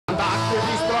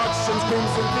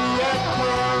Crimson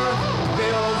Theatre,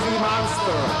 there'll be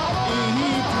monster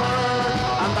eater,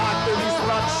 and Dr.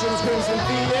 Destruction's Crimson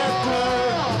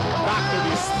Theatre, Dr.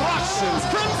 Destruction's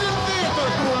Crimson Theatre,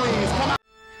 ghoulies, come on!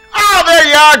 Oh, there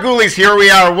you are, ghoulies. Here we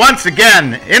are once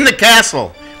again in the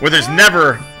castle, where there's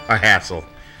never a hassle.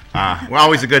 We're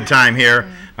always a good time here.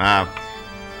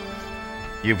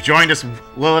 You've joined us,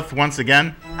 Lilith, once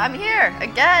again. I'm here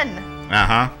again.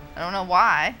 Uh-huh. I don't know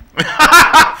why.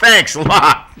 Thanks a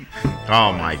lot.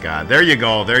 Oh, my God. There you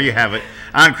go. There you have it.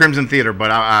 On Crimson Theatre, but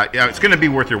yeah, it's going to be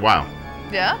worth your while.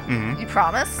 Yeah? Mm-hmm. You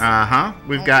promise? Uh-huh.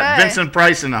 We've got Vincent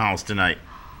Price in the house tonight.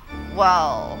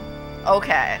 Well,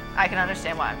 okay. I can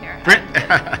understand why I'm here.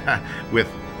 With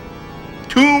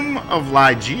Tomb of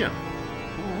Ligea.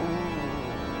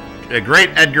 A great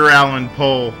Edgar Allan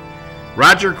Poe,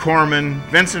 Roger Corman,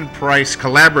 Vincent Price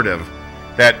collaborative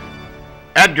that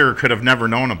Edgar could have never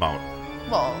known about.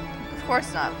 Well, of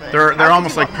course not. But they're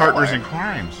almost like partners in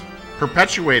crimes,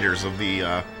 perpetuators of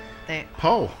the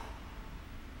Poe.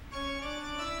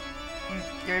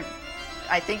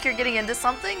 I think you're getting into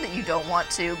something that you don't want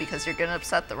to because you're going to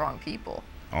upset the wrong people.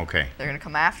 Okay. They're going to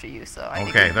come after you, so I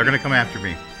think they're going to come after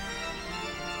me.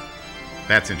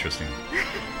 That's interesting.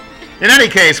 In any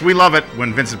case, we love it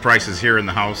when Vincent Price is here in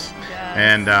the house. Yes.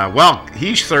 And, well,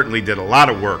 he certainly did a lot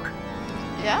of work.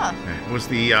 Yeah. It was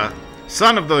the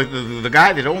son of the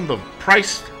guy that owned the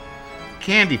Price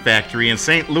Candy Factory in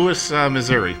St. Louis,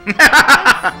 Missouri.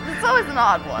 It's always an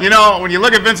odd one. You know, when you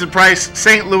look at Vincent Price,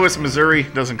 St. Louis, Missouri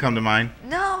doesn't come to mind.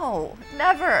 No,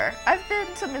 never. I've been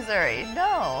to Missouri.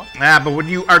 No. But when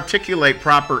you articulate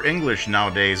proper English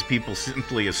nowadays, people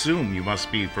simply assume you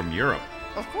must be from Europe.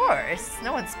 Of course.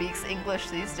 No one speaks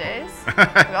English these days.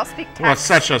 We all speak text. Well, it's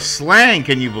such a slang.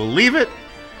 Can you believe it?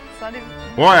 It's not even...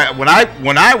 Boy,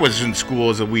 when I was in school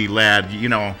as a wee lad, you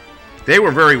know, they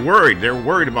were very worried. They were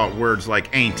worried about words like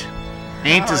ain't.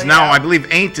 Ain't is now, I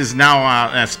believe ain't is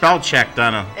now spell checked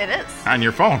on on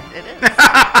your phone. It is.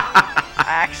 I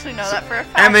actually know that for a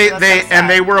fact. And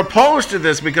they were opposed to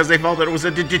this because they felt that it was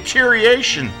a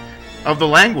deterioration of the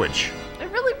language.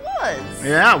 It really was.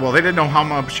 Yeah, well, they didn't know how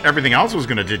much everything else was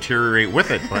going to deteriorate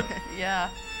with it, but yeah.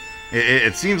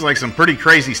 It seems like some pretty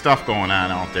crazy stuff going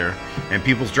on out there, and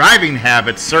people's driving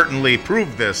habits certainly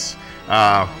prove this.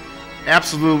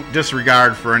 Absolute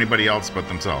disregard for anybody else but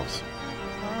themselves.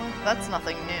 Well, that's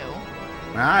nothing new.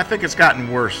 I think it's gotten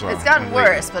worse. It's gotten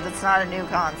worse, but it's not a new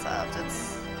concept.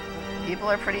 People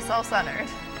are pretty self-centered.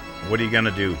 What are you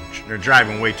gonna do? They're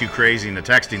driving way too crazy in the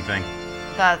texting thing.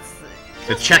 That's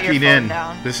the checking in.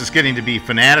 This is getting to be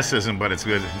fanaticism, but it's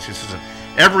good. It's just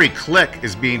every click,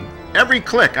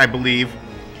 I believe,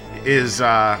 is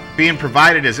being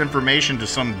provided as information to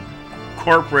some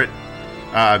corporate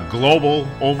global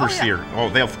overseer. Oh,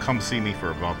 they'll come see me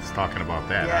for talking about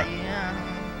that. Yeah.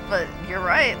 But you're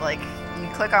right. Like, you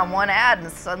click on one ad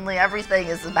and suddenly everything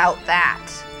is about that.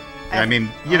 I mean,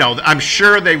 you know, I'm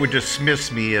sure they would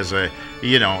dismiss me as a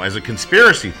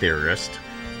conspiracy theorist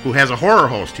who has a horror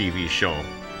host TV show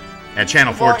at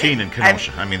Channel 14 in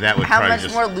Kenosha. I mean, that would probably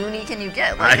just... How much more loony can you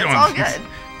get? Like, it's all good.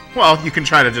 Well, you can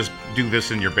try to just do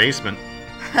this in your basement.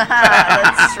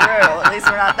 That's true. At least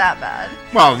we're not that bad.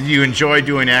 Well, you enjoy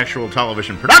doing actual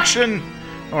television production,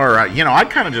 or you know, I'd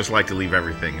kind of just like to leave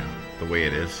everything the way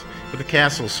it is. But the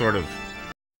castle's sort of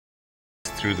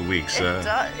through the weeks,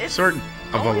 sort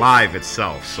of alive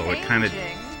itself, so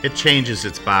it changes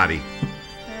its body.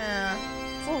 Yeah,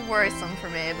 it's a little worrisome for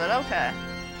me, but okay.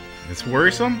 It's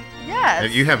worrisome?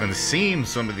 Yes. You haven't seen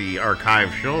some of the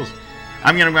archive shows.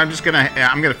 I'm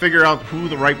gonna figure out who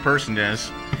the right person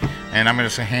is. And I'm going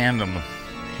to hand them,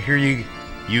 here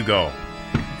you go.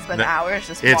 Spend hours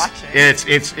just watching.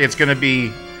 It's going to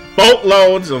be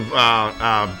boatloads of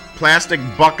plastic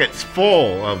buckets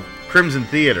full of Crimson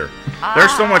Theatre.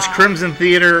 There's so much Crimson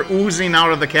Theatre oozing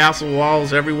out of the castle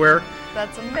walls everywhere.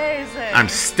 That's amazing. I'm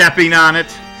stepping on it.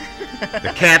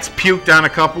 The cats puked on a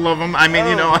couple of them. I mean,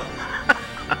 you know.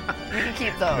 You can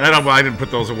keep those. I didn't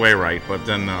put those away right, but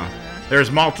then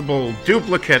there's multiple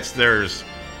duplicates. There's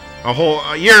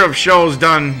a year of shows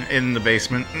done in the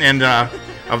basement and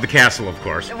of the castle, of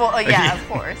course. Well, yeah, of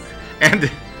course. And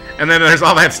then there's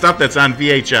all that stuff that's on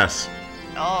VHS.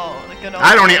 Oh, the good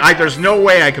old there's no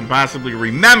way I can possibly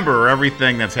remember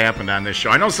everything that's happened on this show.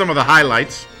 I know some of the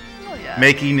highlights. Oh, yeah.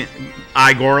 Making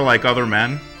Igor like other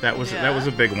men. That was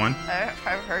a big one.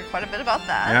 I've heard quite a bit about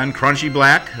that. And Crunchy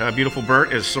Black, Beautiful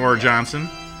Bert is Sora Johnson.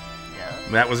 Yeah.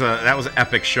 That was an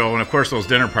epic show, and of course those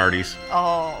dinner parties.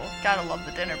 Oh, gotta love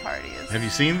the dinner parties. Have you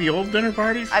seen the old dinner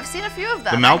parties? I've seen a few of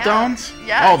them. The meltdowns?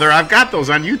 Yes. Oh, I've got those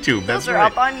on YouTube. Those are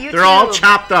up on YouTube. They're all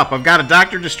chopped up. I've got a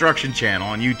Dr. Destruction channel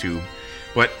on YouTube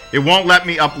but it won't let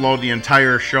me upload the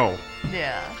entire show.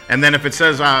 Yeah. And then if it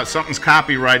says something's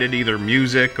copyrighted, either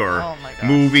music or Oh my gosh.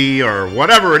 movie or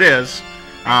whatever it is,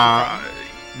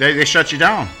 they shut you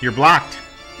down. You're blocked.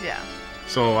 Yeah.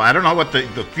 So I don't know what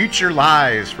the future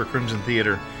lies for Crimson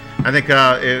Theater. I think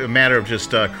a matter of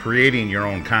just creating your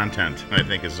own content, I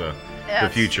think, is the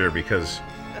future, because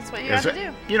that's what you have to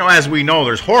do. You know, as we know,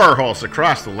 there's horror hosts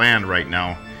across the land right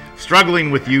now,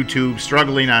 struggling with YouTube,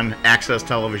 struggling on access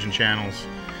television channels.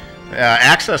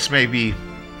 Access may be,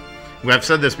 I've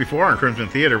said this before on Crimson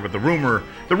Theater, but the rumor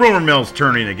mill's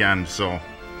turning again, so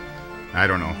I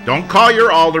don't know. Don't call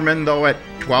your alderman, though, at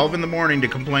 12 in the morning to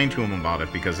complain to him about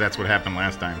it, because that's what happened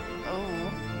last time.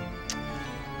 Oh.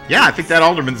 Yeah, I think that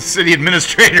alderman's the city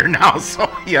administrator now, so,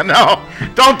 you know,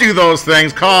 don't do those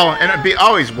things. Call, and it'd be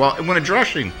always, well, when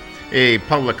addressing a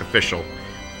public official,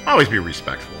 always be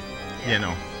respectful, you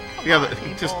know.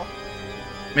 It just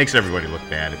makes everybody look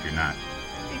bad if you're not.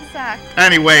 Exactly.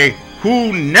 Anyway,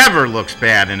 who never looks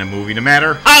bad in a movie, no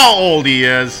matter how old he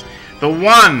is? The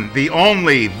one, the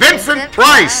only, Vincent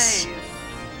Price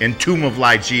in Tomb of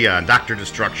Ligea and Dr.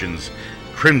 Destruction's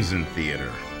Crimson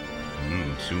Theater.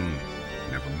 Soon,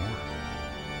 nevermore.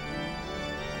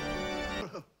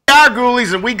 We are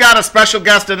Ghoulies, and we got a special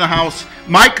guest in the house,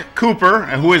 Mike Cooper,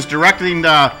 who is directing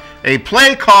a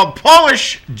play called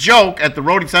Polish Joke at the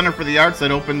Rhodey Center for the Arts that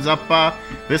opens up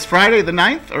this Friday, the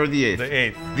 9th or the 8th? The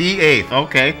 8th. The 8th,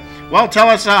 okay. Well, tell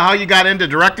us how you got into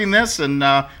directing this and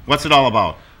what's it all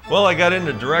about. Well, I got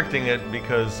into directing it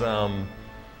because, well,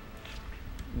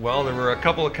 there were a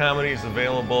couple of comedies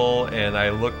available, and I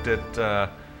looked at,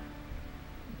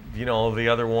 you know, the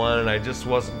other one, and I just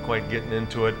wasn't quite getting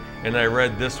into it. And I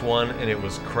read this one, and it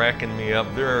was cracking me up.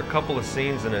 There are a couple of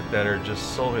scenes in it that are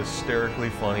just so hysterically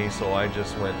funny, so I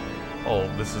just went, oh,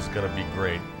 this is going to be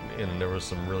great. And there's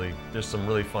some really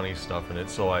funny stuff in it,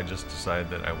 so I just decided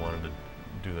that I wanted to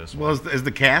do this. Well, is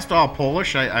the cast all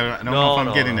Polish? I don't know if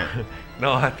I'm getting it.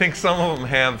 No, I think some of them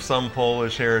have some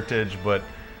Polish heritage, but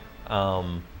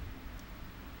no,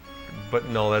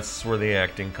 that's where the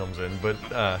acting comes in.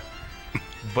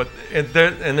 But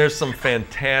there's some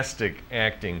fantastic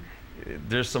acting.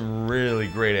 There's some really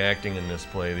great acting in this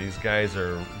play. These guys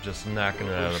are just knocking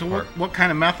it out of the park. So what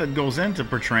kind of method goes into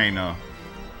portraying a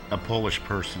Polish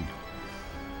person?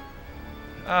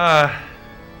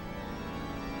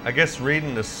 I guess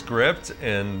reading the script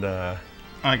and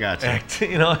I got you.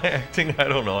 Acting. I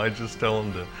don't know. I just tell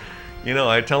them to,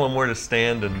 I tell them where to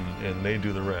stand, and they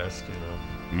do the rest.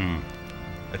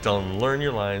 I tell them, learn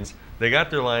your lines. They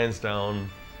got their lines down.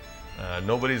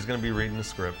 Nobody's going to be reading the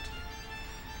script.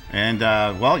 And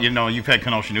well, you've had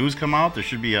Kenosha News come out. There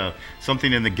should be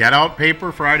something in the Get Out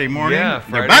paper Friday morning. Yeah,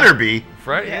 Friday. There better be.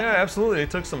 Friday, yeah, absolutely. They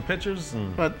took some pictures,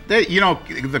 but they,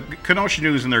 the Kenosha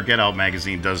News and their Get Out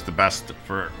magazine does the best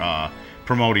for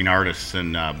promoting artists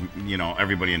and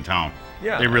everybody in town.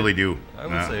 Yeah, they really do. I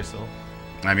would say so.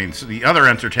 I mean, so the other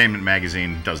entertainment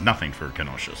magazine does nothing for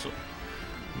Kenosha, so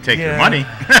take your money.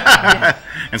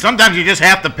 And sometimes you just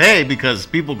have to pay because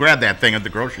people grab that thing at the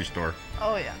grocery store.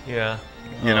 Oh yeah.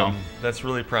 Yeah. That's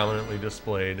really prominently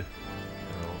displayed.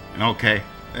 Okay.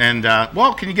 And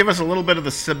well, can you give us a little bit of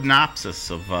the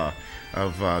synopsis of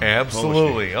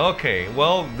Absolutely. Polish? Okay.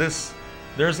 Well,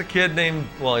 there's a kid named,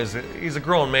 well, he's a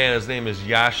grown man. His name is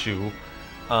Yashu.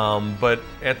 But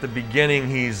at the beginning,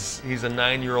 he's a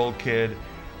 9-year-old kid,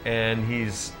 and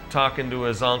he's talking to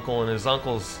his uncle, and his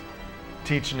uncle's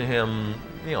teaching him,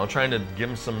 trying to give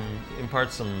him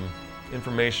impart some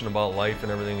information about life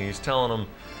and everything. He's telling him,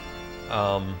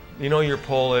 you're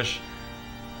Polish.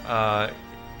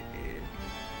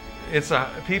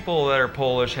 People that are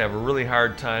Polish have a really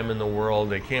hard time in the world.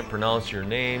 They can't pronounce your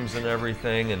names and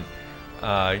everything, and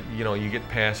you get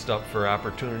passed up for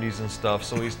opportunities and stuff.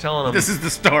 So he's telling them. This is the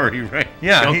story, right?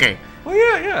 Yeah. Okay.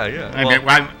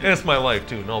 Yeah. It's my life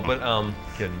too. No, but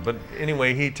kidding. But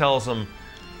anyway, he tells them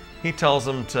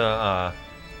to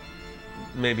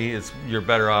maybe you're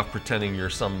better off pretending you're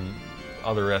some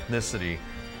other ethnicity.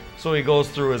 So he goes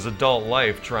through his adult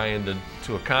life trying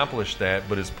to accomplish that,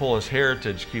 but his Polish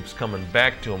heritage keeps coming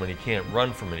back to him, and he can't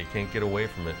run from it. He can't get away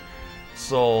from it.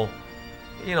 So,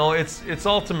 it's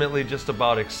ultimately just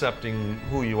about accepting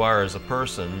who you are as a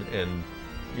person and,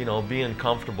 being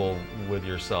comfortable with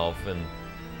yourself. And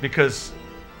because,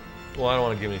 well, I don't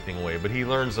want to give anything away, but he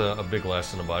learns a big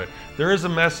lesson about it. There is a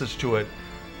message to it,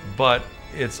 but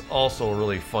it's also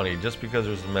really funny. Just because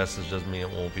there's a message doesn't mean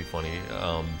it won't be funny.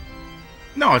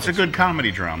 No, it's a good comedy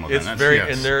drama. It's and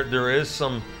there is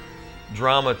some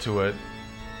drama to it,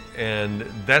 and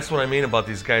that's what I mean about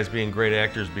these guys being great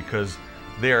actors, because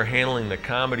they are handling the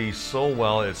comedy so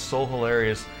well. It's so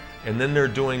hilarious, and then they're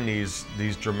doing these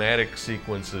dramatic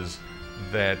sequences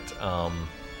that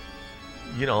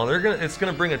you know, it's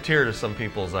gonna bring a tear to some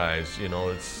people's eyes. You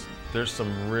know, there's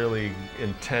some really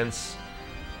intense,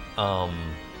 you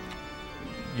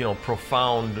know,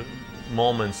 profound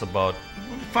moments about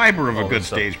fiber of a good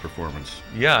stage performance.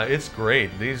 Yeah, it's great.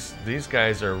 These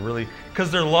guys are really,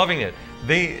 because they're loving it.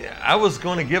 I was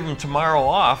going to give them tomorrow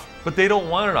off, but they don't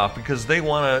want it off because they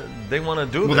want to do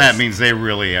this. Well, that means they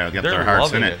really get their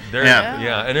hearts in it.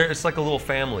 Yeah, and it's like a little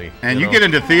family. And you get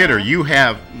into theater, you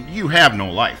have no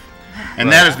life. And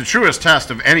that is the truest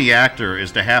test of any actor,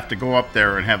 is to have to go up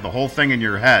there and have the whole thing in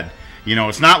your head. You know,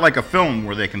 it's not like a film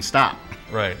where they can stop.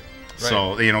 Right.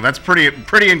 So, you know, that's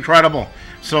pretty incredible.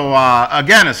 So,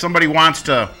 again, if somebody wants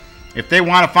to, if they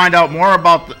want to find out more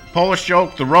about the Polish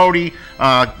Joke, the Roadie,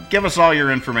 give us all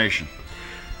your information.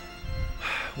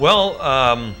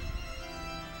 Well,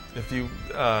 if you,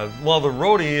 well, the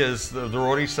Roadie is the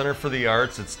Roadie Center for the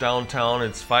Arts. It's downtown.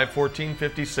 It's 514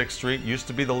 56th Street. Used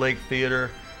to be the Lake Theater.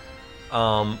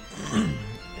 And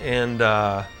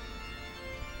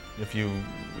if you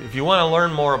want to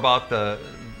learn more about the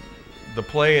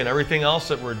play and everything else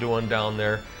that we're doing down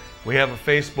there, we have a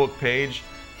Facebook page,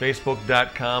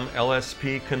 facebook.com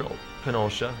LSP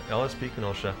Kenosha, LSP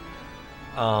Kenosha.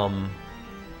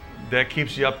 That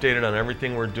keeps you updated on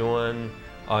everything we're doing,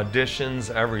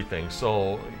 auditions, everything.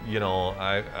 So, you know,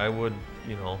 I would,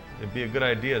 you know, it'd be a good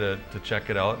idea to check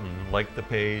it out and like the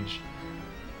page.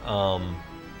 You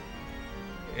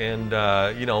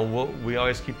know, we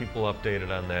always keep people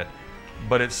updated on that.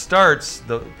 But it starts,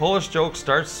 the Polish Joke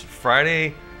starts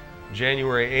Friday,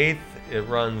 January 8th. It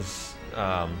runs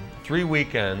 3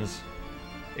 weekends,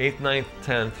 8th, 9th,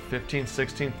 10th, 15th,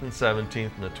 16th, and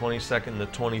 17th, and the 22nd and the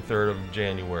 23rd of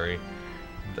January.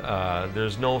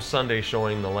 There's no Sunday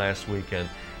showing the last weekend.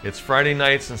 It's Friday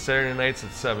nights and Saturday nights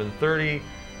at 7:30,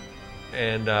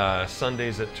 and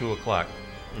Sundays at 2 o'clock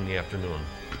in the afternoon.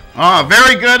 Oh,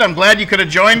 very good. I'm glad you could have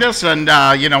joined us, and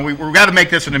you know, we've got to make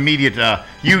this an immediate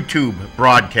YouTube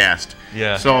broadcast.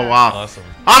 Yeah. So, awesome.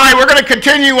 All right, we're going to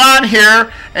continue on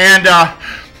here, and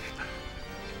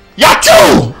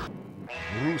Yachoo!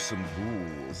 Gruesome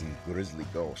ghouls and grisly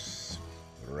ghosts,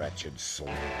 wretched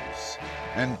souls,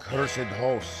 and cursed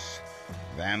hosts,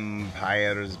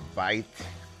 vampires bite,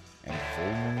 and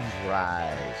full moons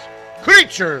rise.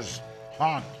 Creatures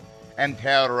haunt and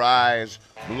terrorize.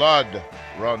 Blood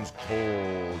runs cold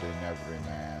in every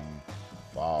man.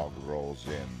 Fog rolls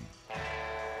in,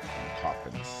 and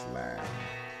coffins slam.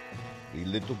 The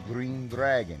little green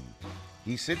dragon,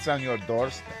 he sits on your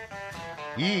doorstep.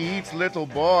 He eats little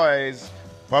boys,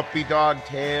 puppy dog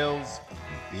tails,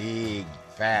 big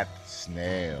fat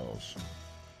snails.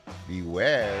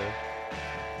 Beware,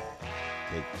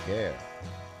 take care.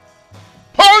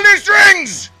 Hold the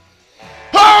strings!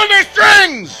 Hold the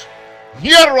strings!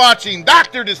 You're watching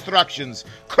Dr. Destruction's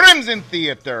Crimson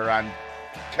Theatre on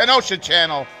Kenosha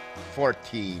Channel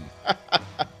 14.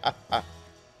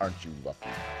 Aren't you lucky?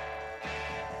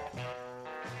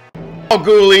 Oh,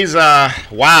 ghoulies,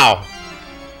 wow.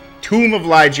 Tomb of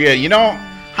Ligea. You know,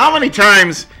 how many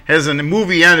times has a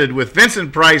movie ended with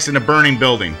Vincent Price in a burning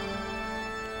building?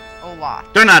 A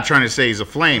lot. They're not trying to say he's a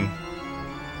flame.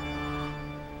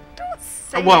 Don't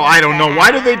say Well, I don't know. that.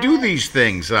 Why do they do these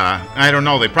things? I don't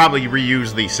know. They probably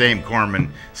reuse the same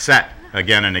Corman set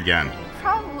again and again.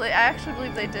 Probably. I actually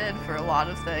believe they did for a lot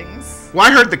of things. Well,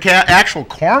 I heard the actual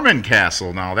Corman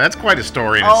Castle now. That's quite a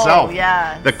story in itself. Oh,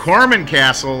 yeah. The Corman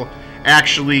Castle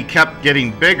actually kept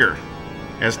getting bigger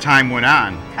as time went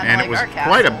on. Kinda and like it was our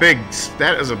quite a castle.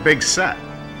 that is a big set.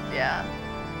 Yeah.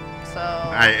 So.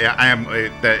 I am.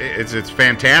 It's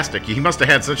fantastic. He must have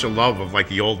had such a love of like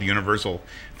the old Universal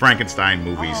Frankenstein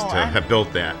movies to have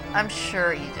built that. I'm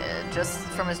sure he did, just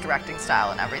from his directing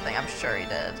style and everything. I'm sure he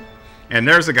did. And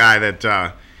there's a guy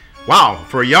that, wow,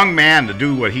 for a young man to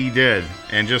do what he did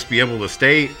and just be able to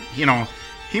stay, you know,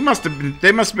 they must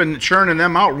have been churning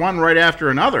them out one right after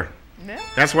another. Yeah.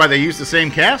 That's why they used the same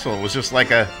castle. It was just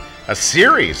like a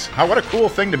series. What a cool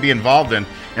thing to be involved in.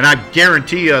 And I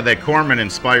guarantee you that Corman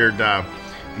inspired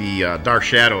the Dark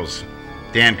Shadows,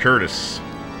 Dan Curtis.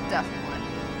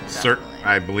 Definitely.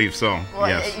 I believe so, well,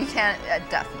 yes. You can't,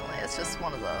 definitely. It's just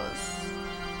one of those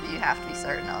that you have to be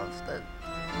certain of, that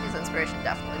his inspiration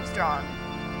definitely was drawn.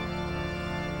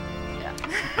 Yeah.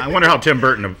 I wonder how Tim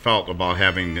Burton felt about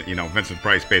having, you know, Vincent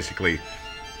Price basically,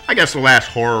 I guess, the last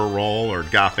horror role or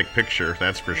gothic picture,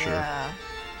 that's for sure. Yeah.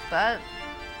 But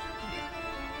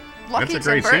lucky That's a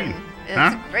great Tim Burton. scene. It's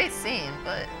Huh? a great scene,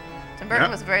 but Tim Burton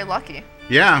was very lucky.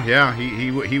 Yeah,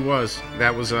 he was.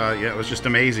 That was, yeah, it was just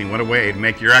amazing. What a way to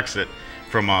make your exit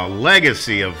from a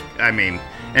legacy of, I mean,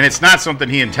 and it's not something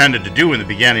he intended to do in the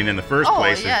beginning in the first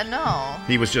place. Oh, yeah, no.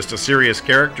 He was just a serious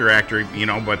character actor, you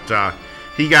know, but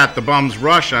he got the bum's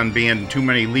rush on being too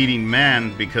many leading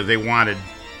men because they wanted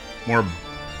more.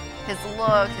 His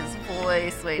look, his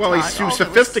voice, the way he Well, talked, he's too all of it was-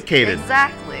 sophisticated.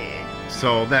 Exactly.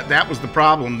 So that was the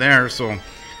problem there. So,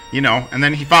 you know, and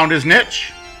then he found his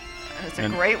niche. It's a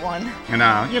great one.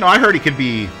 And, you know, I heard he could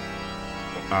be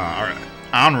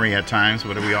ornery at times,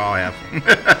 but we all have.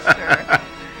 Sure.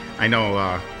 I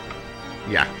know,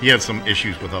 yeah, he had some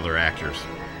issues with other actors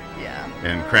Yeah.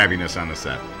 and crabbiness on the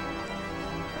set.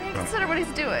 I mean, consider what he's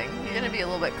doing. You're going to be a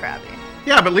little bit crabby.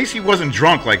 Yeah, but at least he wasn't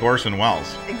drunk like Orson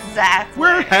Welles. Exactly.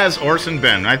 Where has Orson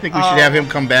been? I think we should have him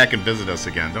come back and visit us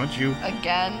again, don't you?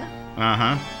 Again?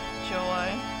 Uh-huh.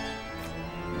 Joy.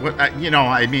 What, you know,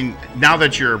 I mean, now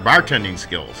that your bartending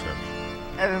skills have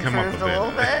I've come up improved a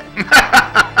a bit. little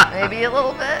bit. Maybe a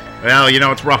little bit. Well, you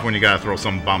know, it's rough when you got to throw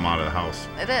some bum out of the house.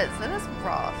 It is. It is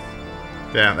rough.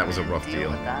 Yeah, that was a rough Deal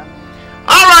deal. with that.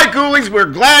 All right, Ghoulies, we're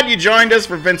glad you joined us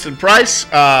for Vincent Price.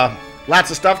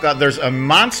 Lots of stuff. There's a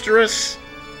monstrous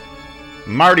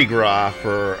Mardi Gras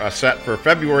for a set for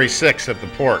February 6th at the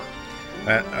Port.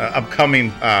 Upcoming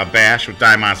bash with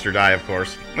Die Monster Die, of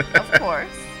course. Of course.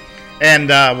 And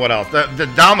what else?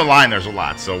 Down the line, there's a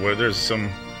lot. So there's some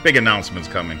big announcements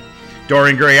coming.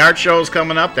 Dorian Gray Art Show's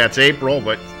coming up. That's April,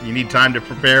 but you need time to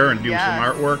prepare and do some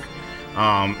artwork.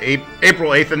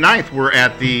 April 8th and 9th, we're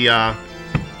at the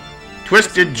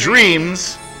Twisted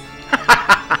Dreams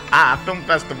Film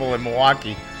Festival in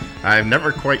Milwaukee. I'm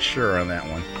never quite sure on that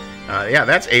one. Yeah,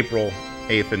 that's April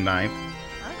 8th and 9th.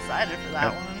 I'm excited for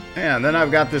that one. Yeah, and then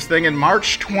I've got this thing in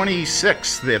March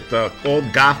 26th at the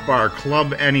old goth bar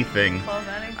Club Anything. Club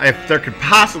Anything. If there could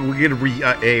possibly get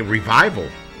a revival,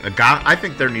 I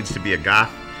think there needs to be a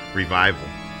goth revival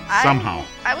somehow.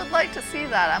 I would like to see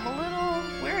that. I'm a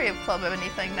little weary of Club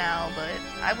Anything now, but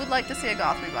I would like to see a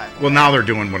goth revival. Well, now they're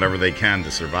doing whatever they can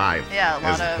to survive, Yeah, a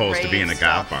lot as of opposed to being a rave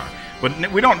goth stuff. bar.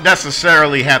 But we don't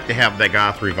necessarily have to have the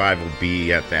goth revival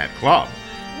be at that club.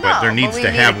 But there needs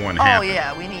to have one happen. Oh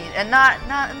yeah, we need, and not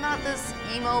this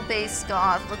emo-based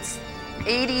goth. Let's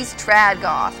 80s trad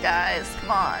goth, guys. Come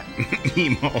on.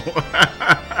 Emo.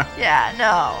 Yeah,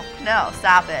 no,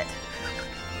 stop it.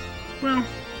 Well,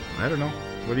 I don't know.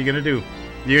 What are you gonna do?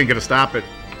 You ain't gonna stop it.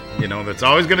 You know, there's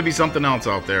always gonna be something else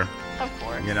out there. Of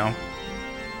course. You know.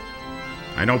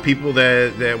 I know people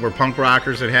that were punk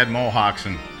rockers that had mohawks,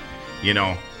 and you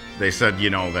know, they said, you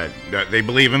know, that they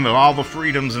believe in all the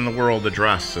freedoms in the world to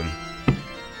dress, and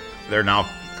they're now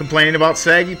complaining about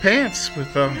saggy pants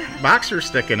with boxers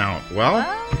sticking out. Well,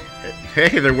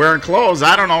 hey, they're wearing clothes.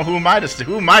 I don't know who might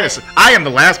have. I am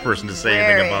the last person to say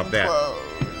anything about that.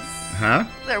 Clothes. Huh?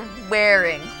 They're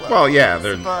wearing clothes. Well, yeah,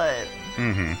 they're. But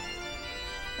Mm-hmm.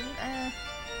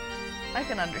 I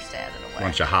can understand in a way.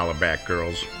 Bunch of hollaback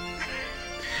girls.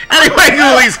 Anyway,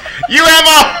 Ghoulies, you have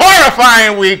a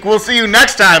horrifying week. We'll see you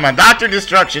next time on Dr.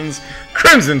 Destruction's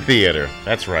Crimson Theatre.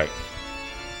 That's right.